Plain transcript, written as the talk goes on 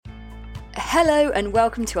Hello and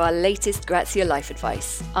welcome to our latest Grazia Life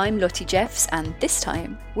Advice. I'm Lottie Jeffs and this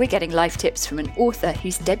time we're getting life tips from an author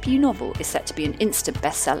whose debut novel is set to be an instant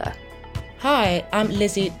bestseller. Hi, I'm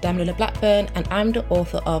Lizzie Damelula Blackburn and I'm the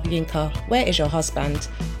author of Yinka, Where Is Your Husband?,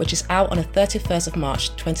 which is out on the 31st of March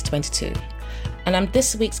 2022. And I'm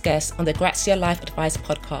this week's guest on the Grazia Life Advice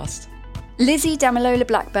podcast. Lizzie Damelula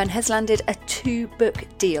Blackburn has landed a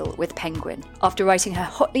 2-book deal with Penguin after writing her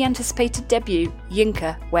hotly anticipated debut,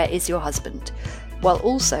 Yinka, Where Is Your Husband?, while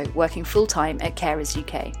also working full-time at Carers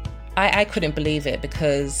UK. I couldn't believe it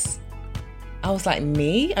because I was like,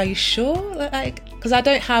 me? Are you sure? Because I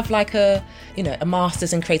don't have like a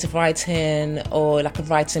master's in creative writing or like a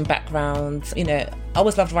writing background. I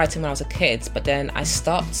always loved writing when I was a kid, but then I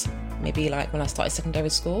stopped maybe like when I started secondary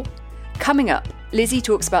school. Coming up, Lizzie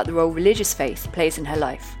talks about the role religious faith plays in her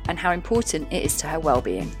life and how important it is to her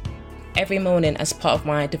well-being. Every morning as part of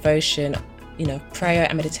my devotion, prayer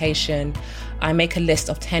and meditation, I make a list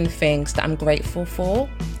of 10 things that I'm grateful for.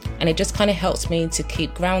 And it just kind of helps me to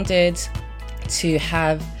keep grounded, to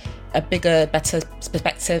have a bigger, better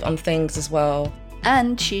perspective on things as well.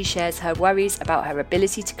 And she shares her worries about her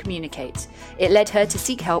ability to communicate. It led her to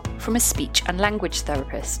seek help from a speech and language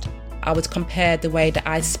therapist. I would compare the way that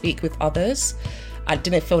I speak with others. I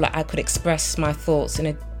didn't feel like I could express my thoughts in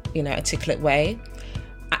a articulate way.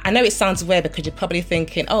 I know it sounds weird because you're probably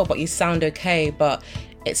thinking, oh, but you sound okay. But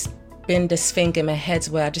it's been this thing in my head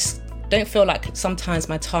where I just don't feel like sometimes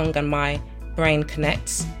my tongue and my brain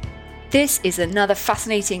connects. This is another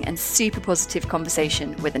fascinating and super positive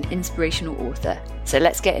conversation with an inspirational author. So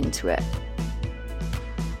let's get into it.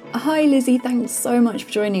 Hi Lizzie, thanks so much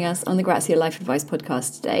for joining us on the Grazia Life Advice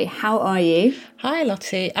podcast today. How are you? Hi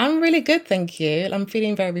Lottie, I'm really good, thank you. I'm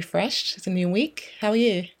feeling very refreshed. It's a new week. How are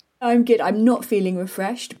you? I'm good. I'm not feeling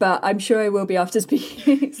refreshed, but I'm sure I will be after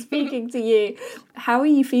speaking to you. How are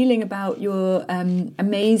you feeling about your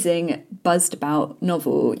amazing, buzzed about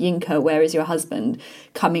novel, Yinka, Where Is Your Husband?,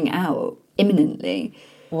 coming out imminently?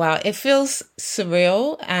 Wow, it feels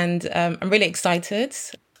surreal and I'm really excited.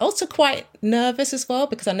 Also quite nervous as well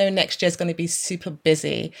because I know next year is going to be super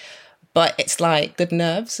busy, but it's like good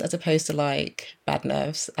nerves as opposed to like bad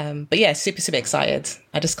nerves. But yeah, super, super excited.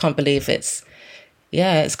 I just can't believe it's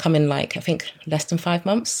coming like, I think less than 5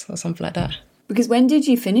 months or something like that. Because when did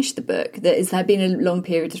you finish the book? Has there been a long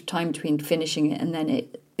period of time between finishing it and then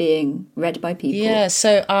it being read by people? Yeah,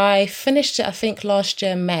 so I finished it, I think last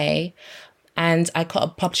year, May, and I got a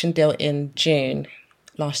publishing deal in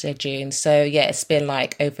last year, June. So yeah, it's been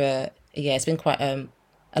like it's been quite a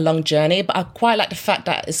long journey, but I quite like the fact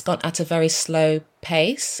that it's gone at a very slow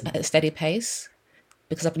pace, at a steady pace,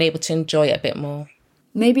 because I've been able to enjoy it a bit more.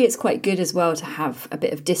 Maybe it's quite good as well to have a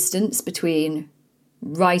bit of distance between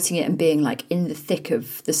writing it and being like in the thick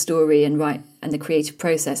of the story and the creative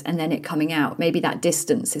process and then it coming out. Maybe that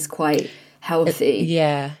distance is quite healthy.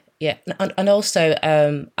 Yeah. And also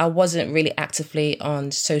I wasn't really actively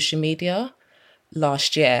on social media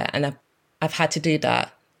last year, and I've had to do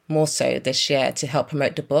that more so this year to help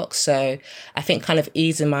promote the book. So I think kind of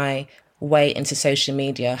easing my way into social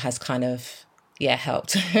media has kind of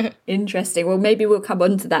helped. Interesting. Well, maybe we'll come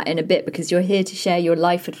on to that in a bit because you're here to share your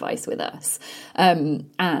life advice with us. And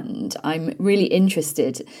I'm really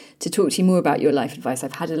interested to talk to you more about your life advice.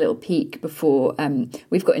 I've had a little peek before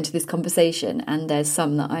we've got into this conversation, and there's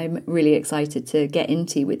some that I'm really excited to get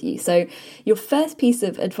into with you. So your first piece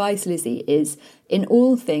of advice, Lizzie, is in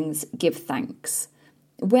all things, give thanks.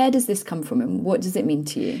 Where does this come from and what does it mean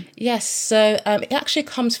to you? Yes, so it actually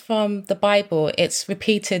comes from the Bible. It's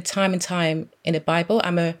repeated time and time in the Bible.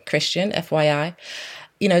 I'm a Christian, FYI.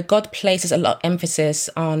 God places a lot of emphasis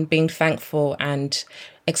on being thankful and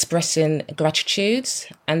expressing gratitude.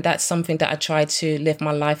 And that's something that I try to live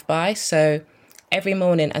my life by. So every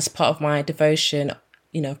morning as part of my devotion,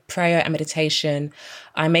 prayer and meditation,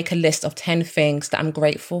 I make a list of 10 things that I'm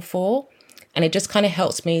grateful for. And it just kind of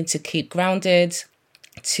helps me to keep grounded,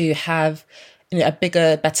 to have a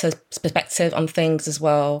bigger, better perspective on things as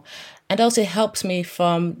well. And also it helps me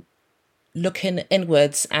from looking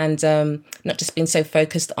inwards and not just being so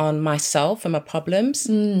focused on myself and my problems,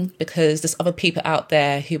 because there's other people out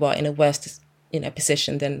there who are in a worse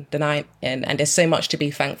position than I'm in, and there's so much to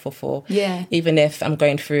be thankful for. Yeah. Even if I'm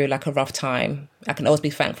going through like a rough time, I can always be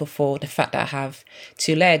thankful for the fact that I have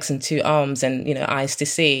 2 legs and 2 arms and eyes to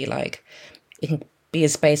see. Like it can be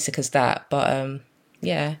as basic as that, but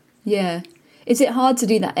yeah. Is it hard to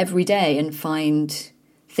do that every day and find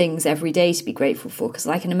things every day to be grateful for? Because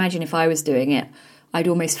I can imagine if I was doing it, I'd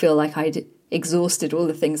almost feel like I'd exhausted all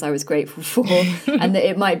the things I was grateful for and that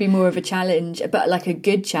it might be more of a challenge, but like a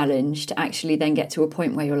good challenge to actually then get to a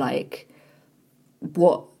point where you're like,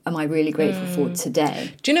 what am I really grateful for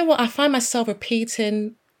today? Do you know what? I find myself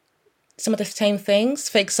repeating some of the same things.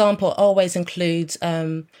 For example, I always include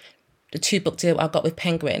the 2-book deal I got with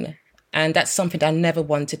Penguin. And that's something that I never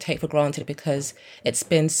want to take for granted because it's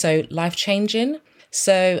been so life-changing.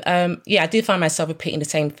 So, I do find myself repeating the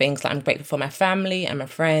same things. Like I'm grateful for my family and my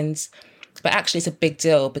friends. But actually, it's a big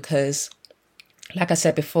deal because, like I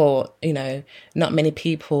said before, not many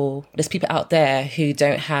people, there's people out there who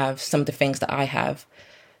don't have some of the things that I have.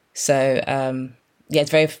 So,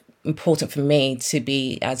 it's very important for me to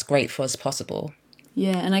be as grateful as possible.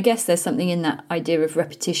 Yeah, and I guess there's something in that idea of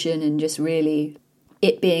repetition and just really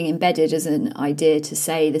it being embedded as an idea to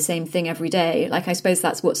say the same thing every day. Like, I suppose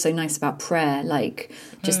that's what's so nice about prayer, like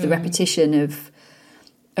just the repetition of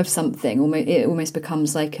something. It almost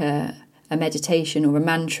becomes like a meditation or a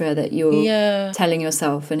mantra that you're telling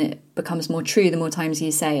yourself, and it becomes more true the more times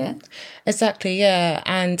you say it. Exactly, yeah.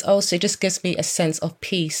 And also it just gives me a sense of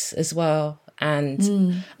peace as well.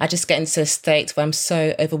 And I just get into a state where I'm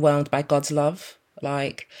so overwhelmed by God's love.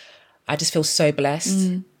 Like, I just feel so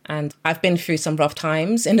blessed. And I've been through some rough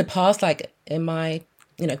times in the past, like in my,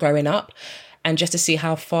 growing up. And just to see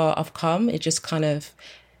how far I've come, it just kind of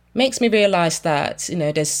makes me realise that,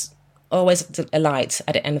 there's always a light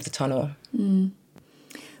at the end of the tunnel.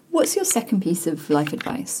 What's your second piece of life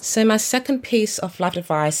advice? So my second piece of life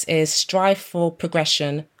advice is strive for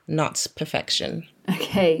progression, not perfection.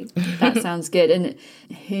 Okay, that sounds good. And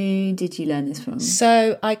who did you learn this from?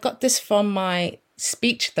 So I got this from my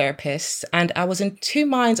speech therapist, and I was in two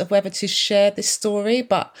minds of whether to share this story,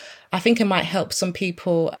 but I think it might help some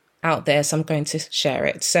people out there, so I'm going to share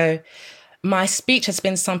it. So my speech has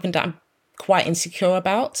been something that I'm quite insecure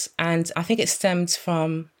about, and I think it stemmed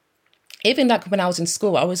from even like when I was in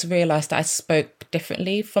school. I always realised that I spoke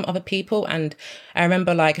differently from other people, and I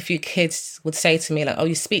remember like a few kids would say to me like, "Oh,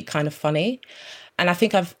 you speak kind of funny," and I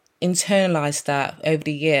think I've internalized that over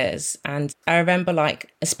the years. And I remember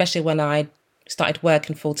like, especially when I started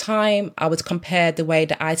working full time, I would compare the way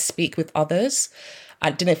that I speak with others.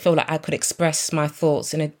 I didn't feel like I could express my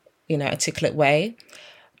thoughts in a articulate way.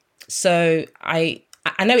 So I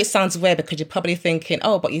know it sounds weird because you're probably thinking,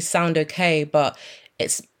 oh, but you sound okay. But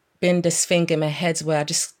it's been this thing in my head where I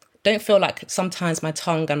just don't feel like sometimes my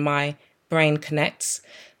tongue and my brain connects.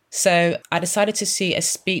 So I decided to see a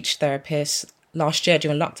speech therapist last year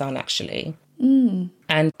during lockdown, actually.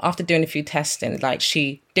 And after doing a few testing, like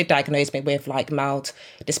she did diagnose me with like mild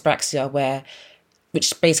dyspraxia,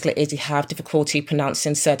 which basically is you have difficulty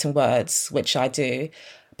pronouncing certain words, which I do.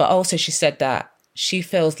 But also she said that she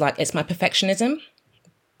feels like it's my perfectionism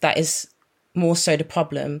that is more so the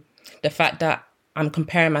problem. The fact that I'm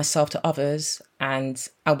comparing myself to others and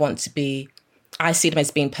I see them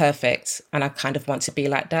as being perfect, and I kind of want to be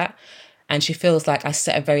like that. And she feels like I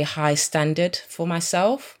set a very high standard for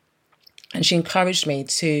myself. And she encouraged me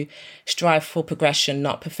to strive for progression,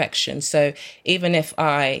 not perfection. So even if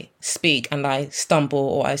I speak and I stumble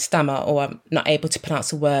or I stammer or I'm not able to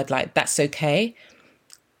pronounce a word, like that's okay.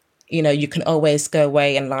 You can always go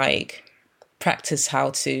away and like practice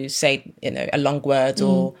how to say, a long word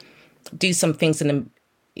or do some things at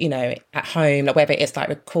home, like whether it's like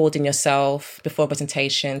recording yourself before a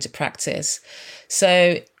presentation to practice.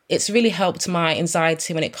 So it's really helped my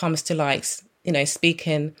anxiety when it comes to like,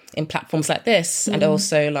 speaking in platforms like this and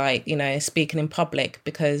also like, speaking in public,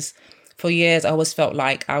 because for years I always felt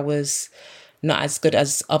like I was not as good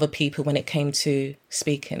as other people when it came to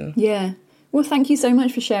speaking. Yeah. Well, thank you so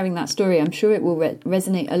much for sharing that story. I'm sure it will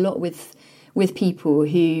resonate a lot with people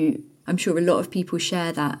who, I'm sure a lot of people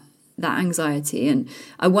share that anxiety. And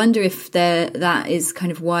I wonder if that is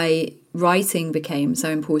kind of why writing became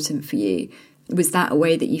so important for you. Was that a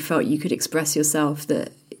way that you felt you could express yourself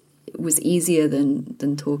that was easier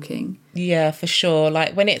than talking? Yeah, for sure.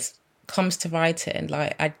 Like when it comes to writing,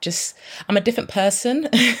 like I'm a different person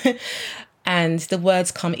and the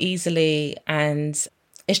words come easily, and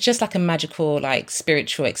it's just like a magical, like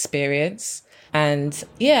spiritual experience. And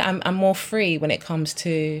yeah, I'm more free when it comes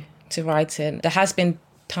to writing. There has been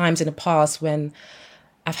times in the past when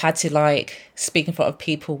I've had to like speak in front of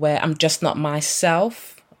people where I'm just not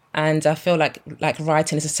myself. And I feel like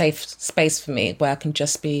writing is a safe space for me where I can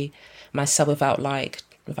just be myself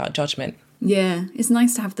without judgment. Yeah, it's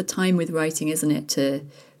nice to have the time with writing, isn't it? To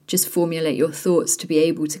just formulate your thoughts, to be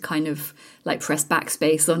able to kind of like press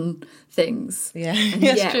backspace on things. Yeah, And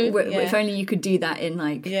that's true. If only you could do that in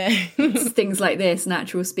like things like this,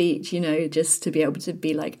 natural speech, just to be able to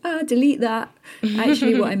be like, delete that.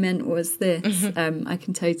 Actually, what I meant was this. I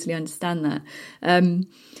can totally understand that.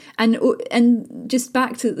 And just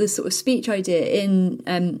back to the sort of speech idea in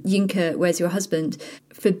Yinka, Where's Your Husband?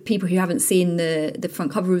 For people who haven't seen the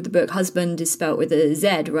front cover of the book, husband is spelt with a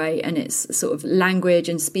Z, right? And it's sort of language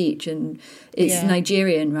and speech, and it's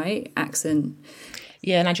Nigerian, right? Accent.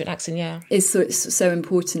 Yeah, Nigerian accent, yeah. Is so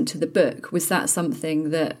important to the book. Was that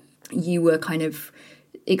something that you were kind of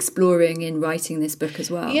exploring in writing this book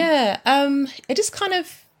as well? Yeah, it just kind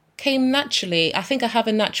of came naturally. I think I have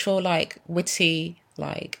a natural, like, witty,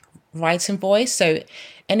 like, writing voice. So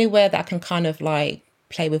anywhere that I can kind of, like,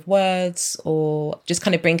 play with words or just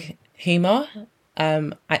kind of bring humour,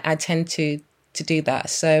 I tend to do that.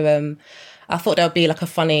 So I thought that would be, like, a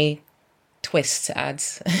funny twist to add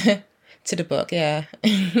to the book, yeah.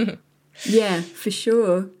 Yeah, for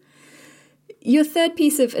sure. Your third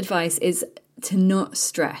piece of advice is to not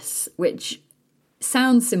stress, which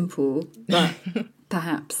sounds simple, but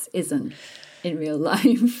perhaps isn't in real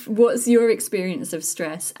life. What's your experience of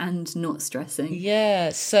stress and not stressing?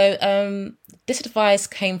 Yeah, so this advice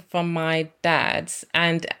came from my dad,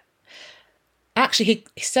 and actually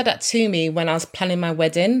he said that to me when I was planning my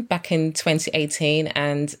wedding back in 2018.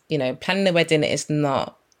 And, planning a wedding is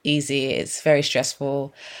not easy. It's very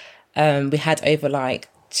stressful. We had over like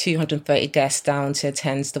 230 guests down to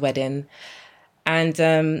attend the wedding.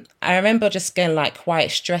 And I remember just getting like quite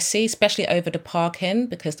stressy, especially over the parking,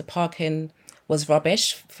 because the parking was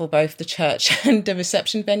rubbish for both the church and the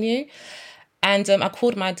reception venue. And I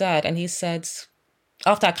called my dad, and he said,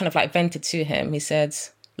 after I kind of like vented to him, he said,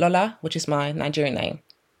 Lola, which is my Nigerian name,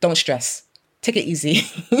 don't stress, take it easy.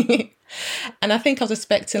 And I think I was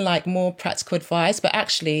expecting like more practical advice, but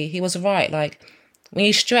actually he was right. Like when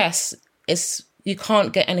you stress, you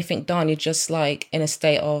can't get anything done. You're just like in a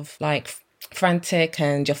state of like frantic,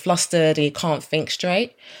 and you're flustered, and you can't think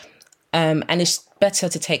straight. And it's better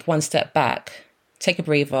to take one step back, take a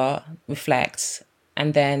breather, reflect,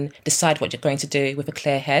 and then decide what you're going to do with a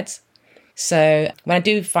clear head. So when I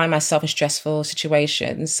do find myself in stressful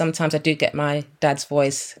situations, sometimes I do get my dad's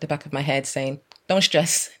voice at the back of my head saying, don't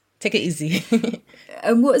stress, take it easy.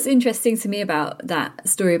 And what's interesting to me about that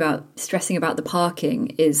story about stressing about the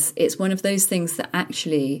parking is it's one of those things that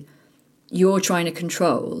actually you're trying to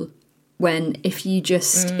control, when if you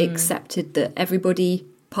just accepted that everybody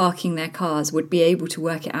parking their cars would be able to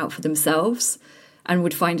work it out for themselves and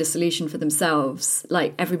would find a solution for themselves,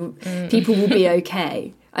 like people will be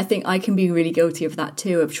okay. I think I can be really guilty of that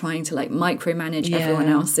too, of trying to like micromanage everyone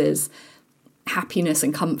else's happiness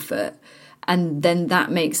and comfort. And then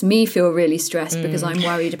that makes me feel really stressed because I'm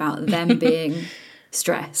worried about them being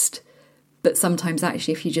stressed. But sometimes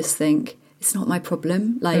actually, if you just think, it's not my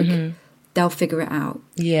problem, like they'll figure it out.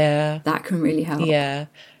 Yeah. That can really help. Yeah.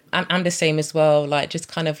 I'm the same as well. Like just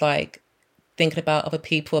kind of like thinking about other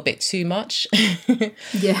people a bit too much.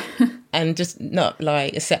 Yeah. And just not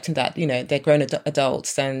like accepting that, they're grown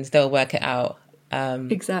adults and they'll work it out.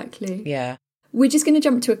 Exactly. Yeah. We're just going to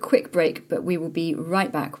jump to a quick break, but we will be right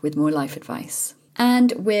back with more life advice.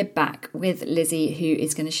 And we're back with Lizzie, who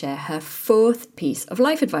is going to share her fourth piece of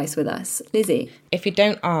life advice with us. Lizzie. If you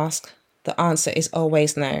don't ask, the answer is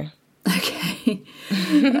always no. Okay.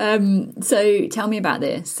 So tell me about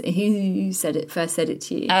this. Who first said it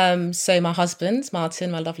to you? So my husband,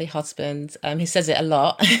 Martin, my lovely husband, he says it a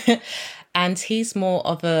lot. And he's more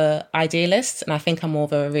of a idealist, and I think I'm more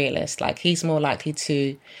of a realist. Like he's more likely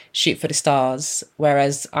to shoot for the stars,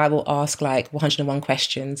 whereas I will ask like 101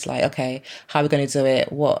 questions, like, okay, how are we going to do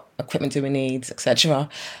it? What equipment do we need, etc.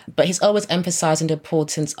 But he's always emphasizing the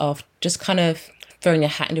importance of just kind of throwing your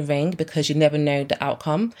hat in the ring, because you never know the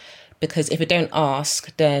outcome. Because if you don't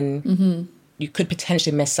ask, then you could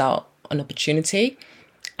potentially miss out on an opportunity.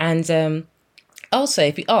 And also,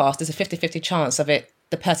 if you ask, there's a 50-50 chance of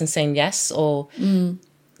the person saying yes or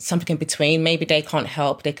something in between. Maybe they can't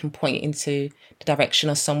help. They can point you into the direction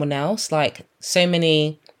of someone else. Like so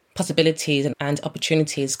many possibilities and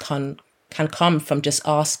opportunities can come from just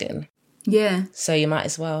asking. Yeah. So you might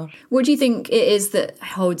as well. What do you think it is that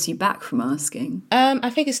holds you back from asking? I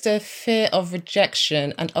think it's the fear of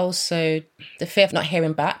rejection, and also the fear of not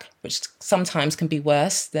hearing back, which sometimes can be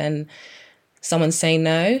worse than someone saying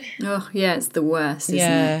no. Oh, yeah, it's the worst,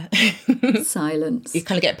 isn't it? Silence. You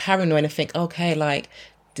kind of get paranoid and think, okay, like,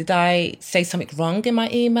 did I say something wrong in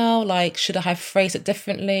my email? Like, should I have phrased it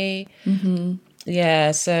differently?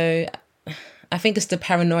 Yeah, so I think it's the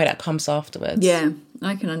paranoia that comes afterwards. Yeah,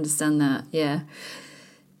 I can understand that, yeah.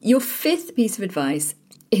 Your fifth piece of advice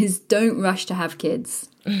is don't rush to have kids.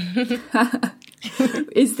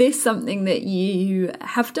 Is this something that you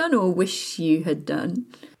have done or wish you had done?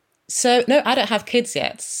 So, no, I don't have kids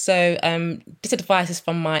yet. So this advice is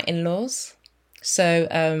from my in-laws.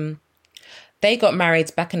 So they got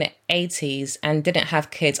married back in the 80s and didn't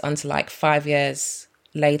have kids until like 5 years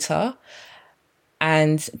later.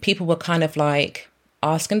 And people were kind of like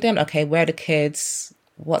asking them, okay, where are the kids?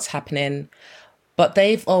 What's happening? But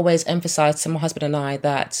they've always emphasized to my husband and I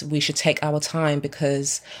that we should take our time,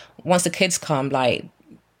 because once the kids come, like,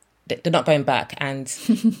 they're not going back. And,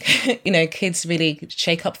 you know, kids really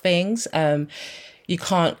shake up things. You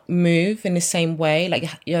can't move in the same way. Like,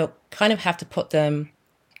 you kind of have to put them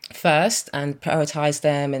first and prioritize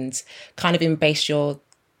them and kind of base your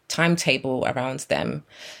timetable around them.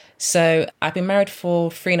 So I've been married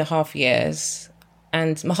for 3.5 years,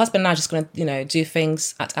 and my husband and I are just going to, you know, do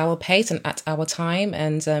things at our pace and at our time,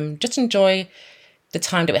 and just enjoy the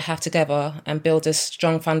time that we have together and build a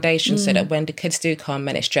strong foundation so that when the kids do come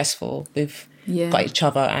and it's stressful, we've got each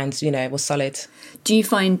other and, you know, we're solid. Do you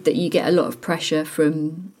find that you get a lot of pressure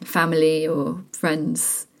from family or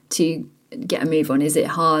friends to get a move on? Is it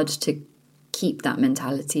hard to keep that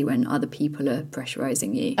mentality when other people are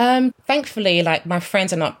pressurizing you? Thankfully, like, my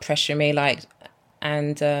friends are not pressuring me, like,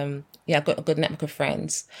 and I've got a good network of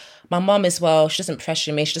friends. My mum as well, she doesn't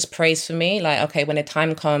pressure me, she just prays for me. Like, okay, when the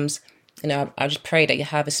time comes, you know, I just pray that you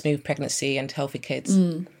have a smooth pregnancy and healthy kids.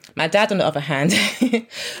 My dad, on the other hand,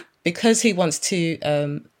 because he wants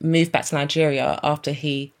to move back to Nigeria after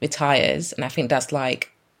he retires, and I think that's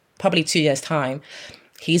like probably 2 years' time,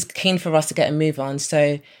 he's keen for us to get a move on.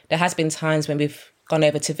 So there has been times when we've gone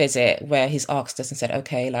over to visit where he's asked us and said,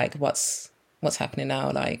 okay, like, what's happening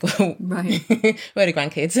now? Like, right. Where are the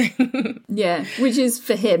grandkids? Yeah, which is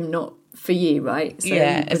for him, not for you, right? So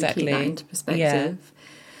yeah, exactly. Keep that into perspective. Yeah.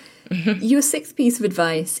 Your sixth piece of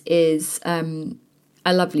advice is a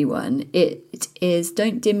lovely one. It is,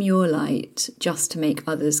 don't dim your light just to make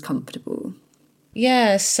others comfortable.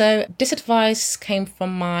 Yeah, so this advice came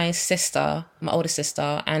from my sister, my older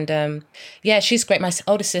sister. And she's great. My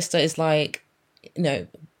older sister is like, you know,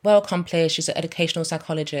 well accomplished. She's an educational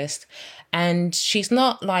psychologist. And she's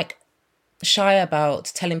not like shy about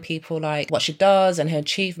telling people like what she does and her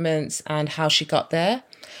achievements and how she got there.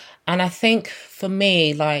 And I think for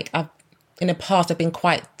me, like, in the past, I've been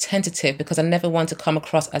quite tentative because I never want to come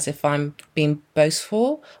across as if I'm being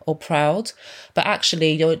boastful or proud. But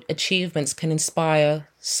actually, your achievements can inspire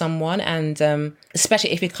someone. And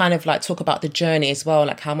especially if you kind of like talk about the journey as well,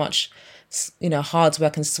 like how much, you know, hard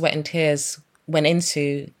work and sweat and tears went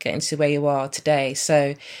into getting to where you are today.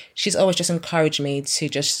 So she's always just encouraged me to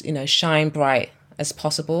just, you know, shine bright as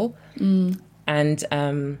possible. And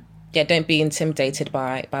don't be intimidated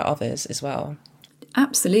by others as well.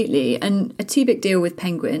 Absolutely. And a Too Big Deal with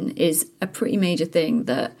Penguin is a pretty major thing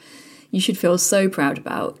that you should feel so proud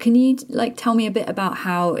about. Can you like tell me a bit about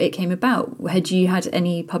how it came about? Had you had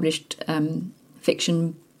any published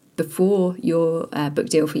fiction before your book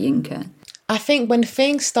deal for Yinka? I think when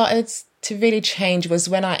things started to really change was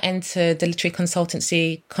when I entered the literary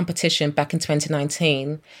consultancy competition back in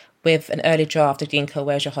 2019 with an early draft of Yinka,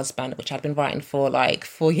 Where's Your Husband, which I'd been writing for like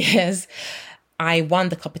 4 years. I won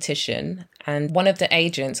the competition, and one of the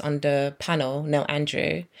agents on the panel, Neil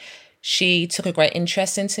Andrew, she took a great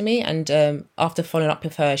interest into me. And after following up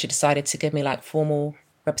with her, she decided to give me like formal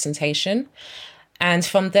representation. And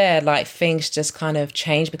from there, like, things just kind of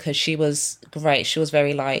changed because she was great. She was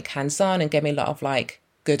very like hands-on and gave me a lot of like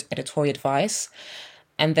good editorial advice.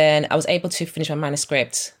 And then I was able to finish my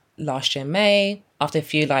manuscript last year in May. After a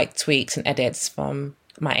few like tweaks and edits from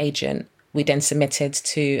my agent, we then submitted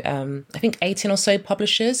to I think 18 or so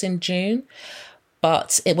publishers in June.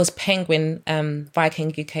 But it was Penguin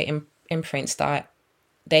Viking UK imprints that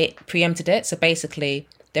they preempted it. So basically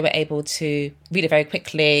they were able to read it very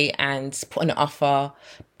quickly and put an offer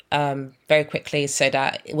very quickly so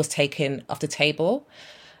that it was taken off the table.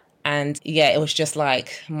 And yeah, it was just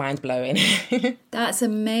like mind blowing. That's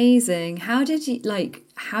amazing. How did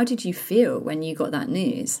you feel when you got that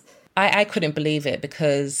news? I couldn't believe it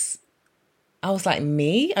because I was like,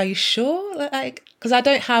 me? Are you sure? Like, because I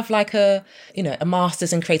don't have like a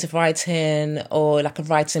master's in creative writing or like a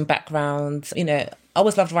writing background. You know, I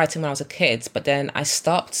always loved writing when I was a kid, but then I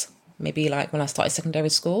stopped maybe like when I started secondary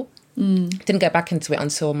school. Didn't get back into it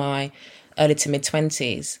until my early to mid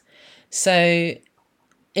 20s. So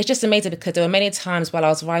it's just amazing because there were many times while I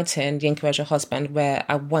was writing Yinka, Where's Your Husband where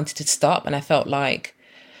I wanted to stop and I felt like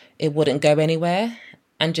it wouldn't go anywhere.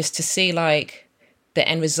 And just to see like the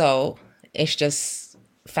end result, it's just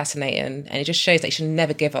fascinating. And it just shows that you should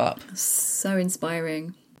never give up. So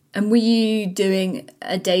inspiring. And were you doing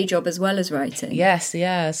a day job as well as writing? Yes,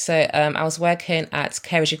 yeah. So I was working at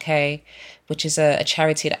Carers UK, which is a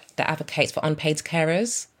charity that advocates for unpaid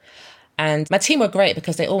carers. And my team were great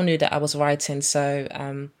because they all knew that I was writing. So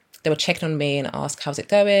they were checking on me and asked, how's it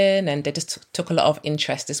going? And they just took a lot of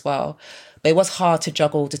interest as well. But it was hard to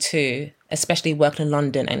juggle the two, especially working in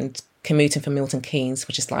London and commuting from Milton Keynes,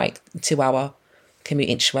 which is like a 2-hour commute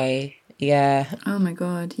each way. Yeah. Oh my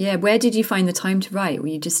God. Yeah. Where did you find the time to write? Were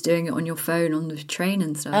you just doing it on your phone on the train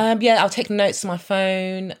and stuff? Yeah, I'll take notes on my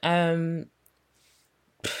phone,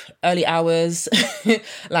 early hours,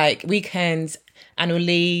 like weekends, annual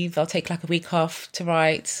leave. I'll take like a week off to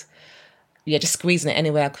write. Yeah, just squeezing it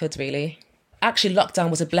anywhere I could, really. Actually,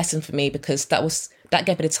 lockdown was a blessing for me because that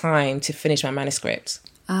gave me the time to finish my manuscript.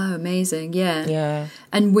 Oh, amazing. Yeah. Yeah.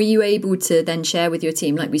 And were you able to then share with your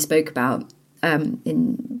team, like we spoke about,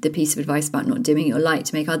 in the piece of advice about not dimming your light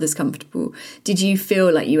to make others comfortable? Did you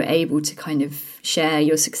feel like you were able to kind of share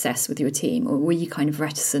your success with your team, or were you kind of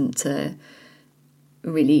reticent to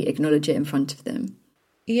really acknowledge it in front of them?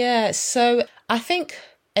 Yeah, so I think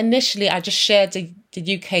initially I just shared the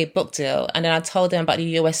UK book deal, and then I told them about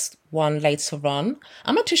the US one later on.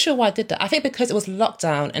 I'm not too sure why I did that. I think because it was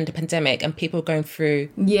lockdown and the pandemic and people were going through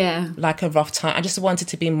like a rough time. I just wanted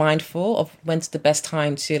to be mindful of when's the best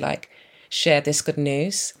time to like share this good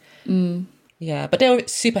news. Yeah, but they were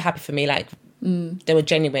super happy for me. Like they were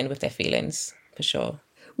genuine with their feelings, for sure.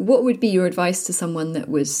 What would be your advice to someone that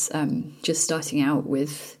was just starting out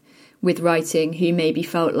with writing, who maybe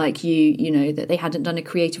felt like you know, that they hadn't done a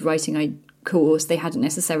creative writing course, they hadn't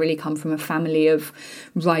necessarily come from a family of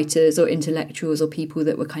writers or intellectuals or people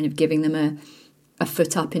that were kind of giving them a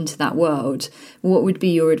foot up into that world? What would be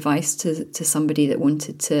your advice to somebody that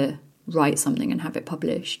wanted to write something and have it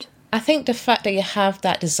published? I think the fact that you have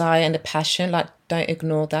that desire and the passion, like, don't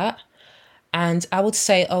ignore that. And I would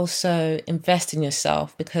say also invest in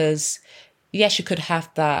yourself, because yes, you could have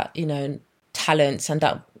that, you know, talent and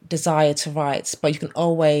that desire to write, but you can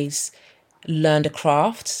always learn the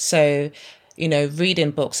craft. So, you know,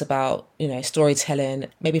 reading books about, you know, storytelling,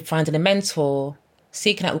 maybe finding a mentor,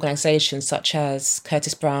 seeking out organisations such as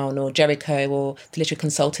Curtis Brown or Jericho or the literary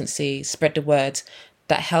consultancy, Spread the Word,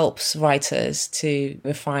 that helps writers to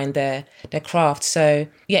refine their craft. So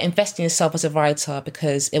yeah, invest in yourself as a writer,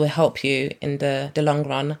 because it will help you in the long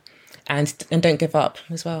run, and don't give up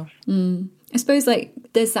as well. I suppose like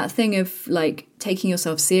there's that thing of like taking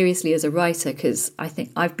yourself seriously as a writer, because I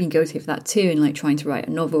think I've been guilty of that too, in like trying to write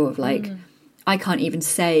a novel of like, I can't even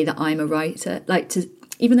say that I'm a writer. Like,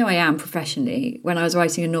 even though I am professionally, when I was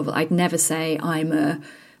writing a novel, I'd never say I'm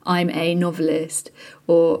a novelist,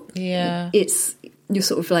 or you're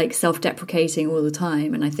sort of like self-deprecating all the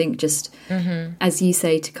time. And I think just, as you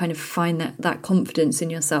say, to kind of find that confidence in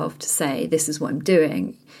yourself to say, this is what I'm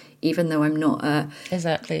doing, even though I'm not a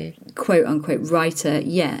quote unquote writer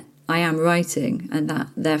yet, I am writing, and that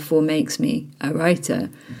therefore makes me a writer.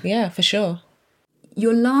 Yeah, for sure.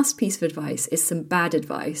 Your last piece of advice is some bad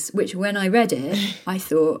advice, which when I read it, I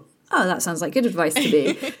thought, oh, that sounds like good advice to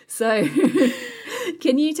me. So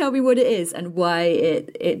can you tell me what it is and why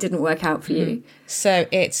it didn't work out for you? So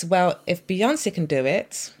it's, well, if Beyonce can do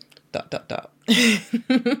it, ...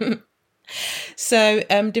 So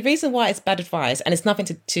the reason why it's bad advice, and it's nothing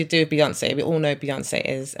to do with Beyonce, we all know Beyonce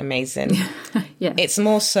is amazing. Yeah. It's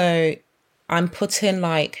more so I'm putting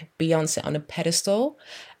like Beyonce on a pedestal,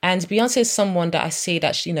 and Beyonce is someone that I see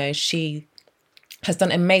that, you know, she has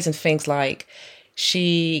done amazing things. Like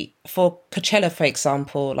for Coachella, for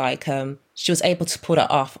example, like she was able to pull that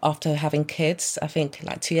off after having kids, I think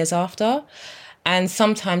like 2 years after. And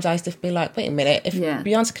sometimes I used to be like, wait a minute, if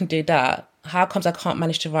Beyonce can do that, how comes I can't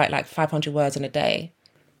manage to write like 500 words in a day?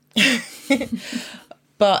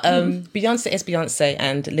 But Beyonce is Beyonce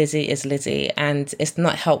and Lizzie is Lizzie, and it's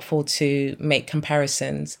not helpful to make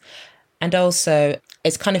comparisons. And also,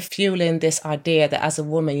 it's kind of fueling this idea that as a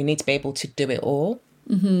woman, you need to be able to do it all,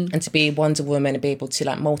 and to be Wonder Woman and be able to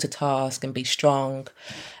like multitask and be strong.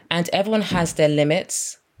 And everyone has their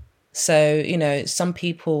limits. So, you know, some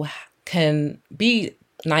people can be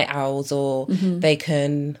night owls, or they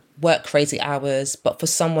can work crazy hours, but for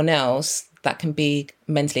someone else that can be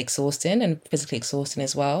mentally exhausting and physically exhausting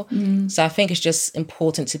as well. So I think it's just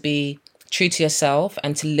important to be true to yourself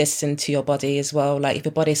and to listen to your body as well. Like if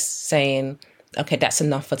your body's saying, okay, that's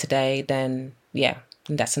enough for today, then yeah,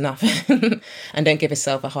 that's enough. And don't give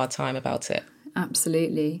yourself a hard time about it.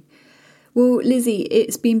 Absolutely. Well, Lizzie,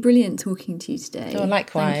 it's been brilliant talking to you today. Oh,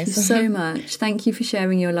 likewise. Thank you so much. Thank you for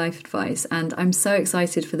sharing your life advice. And I'm so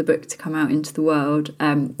excited for the book to come out into the world.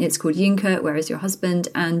 It's called Yinka, Where is Your Husband?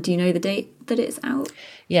 And do you know the date that it's out?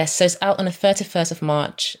 Yes, so it's out on the 31st of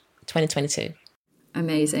March 2022.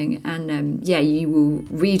 Amazing. And you will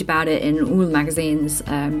read about it in all the magazines.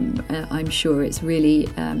 I'm sure it's really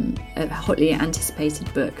a hotly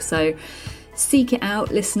anticipated book. So seek it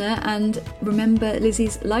out, listener, and remember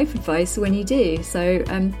Lizzie's life advice when you do. So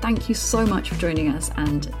thank you so much for joining us,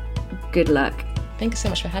 and good luck. Thank you so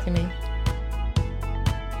much for having me.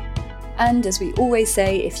 And as we always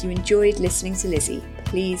say, if you enjoyed listening to Lizzie,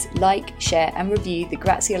 please like, share and review the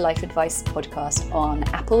Grazia Life Advice podcast on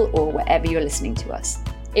Apple or wherever you're listening to us.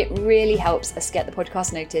 It really helps us get the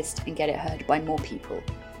podcast noticed and get it heard by more people.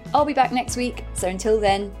 I'll be back next week, so until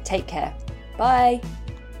then, take care. Bye!